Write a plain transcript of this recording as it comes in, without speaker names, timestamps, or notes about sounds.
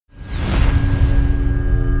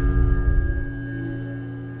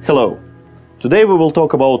Hello. Today we will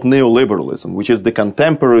talk about neoliberalism, which is the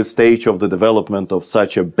contemporary stage of the development of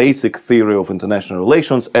such a basic theory of international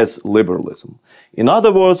relations as liberalism. In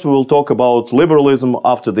other words, we will talk about liberalism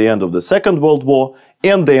after the end of the Second World War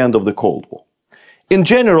and the end of the Cold War. In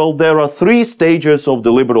general, there are three stages of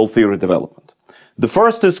the liberal theory development. The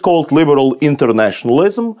first is called liberal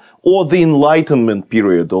internationalism, or the Enlightenment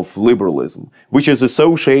period of liberalism, which is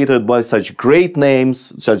associated by such great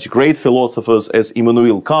names, such great philosophers as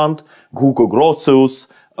Immanuel Kant, Hugo Grotius,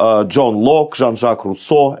 John Locke, Jean-Jacques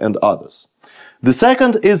Rousseau, and others. The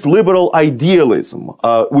second is liberal idealism,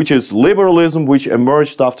 which is liberalism which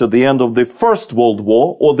emerged after the end of the First World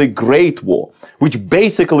War, or the Great War, which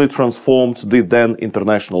basically transformed the then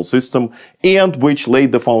international system and which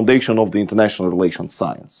laid the foundation of the international relations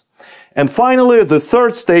science. And finally, the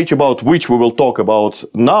third stage, about which we will talk about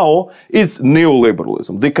now, is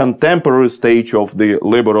neoliberalism, the contemporary stage of the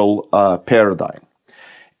liberal paradigm.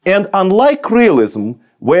 And unlike realism,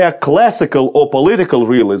 where classical or political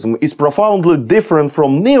realism is profoundly different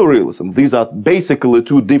from neorealism, these are basically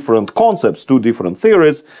two different concepts, two different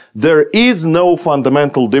theories, there is no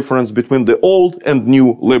fundamental difference between the old and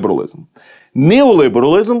new liberalism.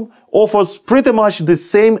 Neoliberalism offers pretty much the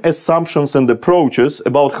same assumptions and approaches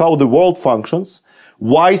about how the world functions,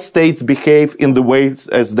 why states behave in the ways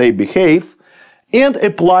as they behave, and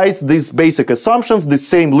applies these basic assumptions, the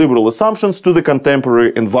same liberal assumptions, to the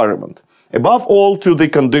contemporary environment. Above all, to the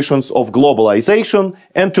conditions of globalization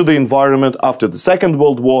and to the environment after the Second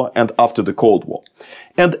World War and after the Cold War.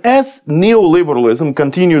 And as neoliberalism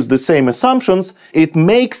continues the same assumptions, it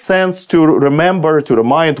makes sense to remember, to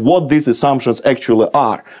remind what these assumptions actually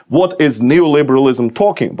are. What is neoliberalism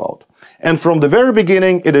talking about? And from the very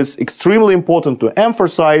beginning, it is extremely important to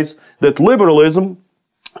emphasize that liberalism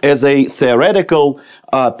as a theoretical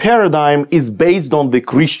paradigm is based on the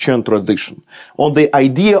Christian tradition, on the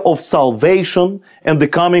idea of salvation and the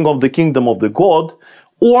coming of the kingdom of the God,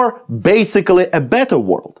 or basically a better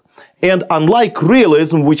world. And unlike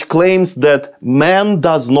realism, which claims that man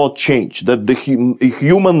does not change, that the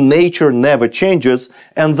human nature never changes,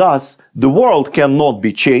 and thus the world cannot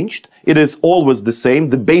be changed, it is always the same,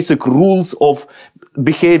 the basic rules of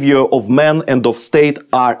behavior of man and of state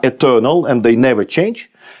are eternal and they never change.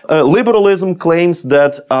 Liberalism claims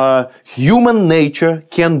that human nature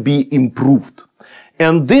can be improved.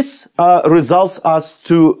 And this results us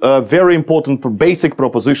to very important basic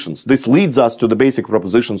propositions. This leads us to the basic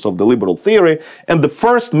propositions of the liberal theory. And the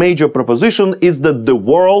first major proposition is that the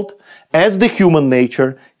world, as the human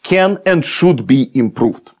nature, can and should be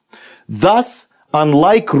improved. Thus,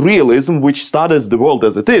 unlike realism, which studies the world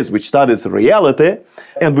as it is, which studies reality,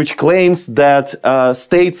 and which claims that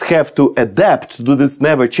states have to adapt to this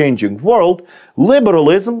never-changing world,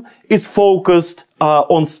 liberalism is focused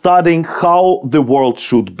on studying how the world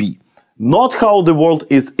should be. Not how the world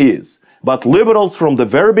is. But liberals from the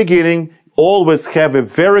very beginning always have a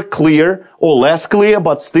very clear, or less clear,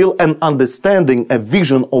 but still an understanding, a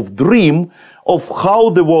vision of dream of how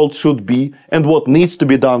the world should be and what needs to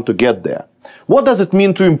be done to get there. What does it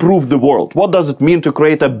mean to improve the world? What does it mean to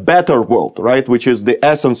create a better world, right? Which is the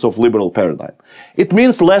essence of liberal paradigm. It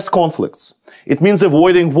means less conflicts. It means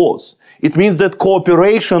avoiding wars. It means that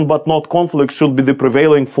cooperation but not conflict should be the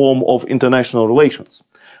prevailing form of international relations.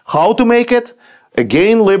 How to make it?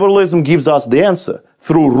 Again, liberalism gives us the answer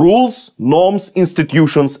through rules, norms,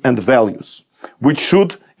 institutions, and values, which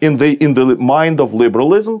should, in the mind of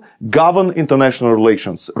liberalism, govern international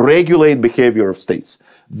relations, regulate behavior of states.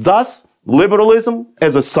 Thus, liberalism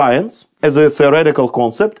as a science, as a theoretical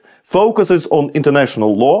concept, focuses on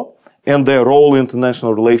international law and their role in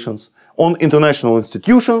international relations, on international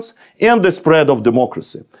institutions and the spread of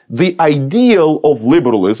democracy. The ideal of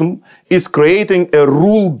liberalism is creating a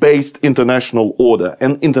rule-based international order,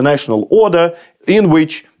 an international order in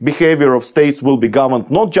which behavior of states will be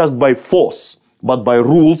governed not just by force, but by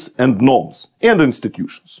rules and norms and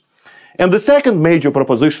institutions. And the second major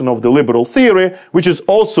proposition of the liberal theory, which is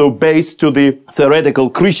also based to the theoretical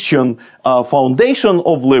Christian foundation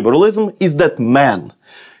of liberalism, is that man,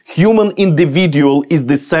 human individual, is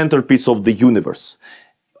the centerpiece of the universe.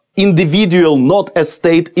 Individual, not a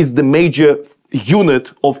state, is the major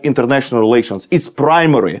unit of international relations, is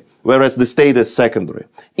primary, whereas the state is secondary.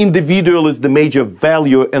 Individual is the major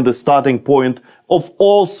value and the starting point of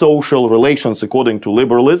all social relations according to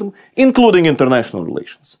liberalism, including international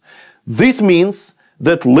relations. This means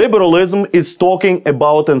that liberalism is talking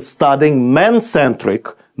about and studying man-centric,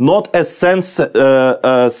 not a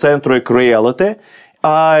sense-centric reality,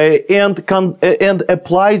 and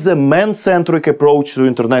applies a man-centric approach to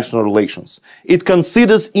international relations. It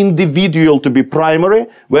considers individual to be primary,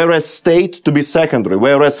 whereas state to be secondary,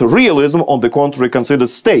 whereas realism, on the contrary,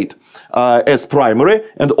 considers state as primary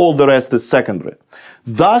and all the rest is secondary.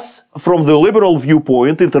 Thus, from the liberal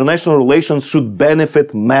viewpoint, international relations should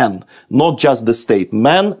benefit man, not just the state,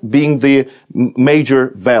 man being the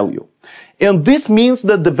major value. And this means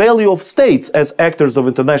that the value of states as actors of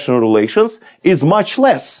international relations is much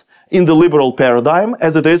less in the liberal paradigm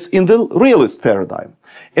as it is in the realist paradigm.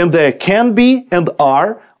 And there can be and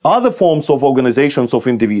are other forms of organizations of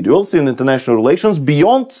individuals in international relations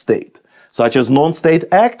beyond state, such as non-state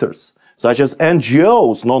actors, such as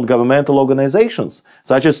NGOs, non-governmental organizations,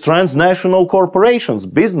 such as transnational corporations,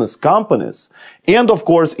 business companies, and of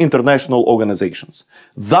course international organizations.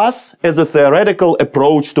 Thus, as a theoretical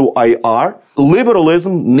approach to IR,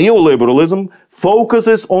 liberalism, neoliberalism,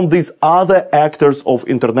 focuses on these other actors of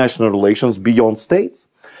international relations beyond states,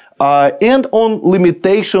 and on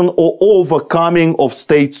limitation or overcoming of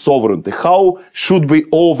state sovereignty. How should we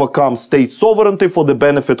overcome state sovereignty for the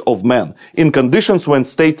benefit of man in conditions when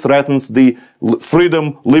state threatens the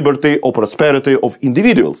freedom, liberty, or prosperity of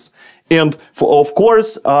individuals? And of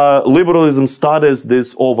course, liberalism studies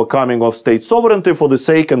this overcoming of state sovereignty for the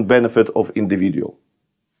sake and benefit of individual.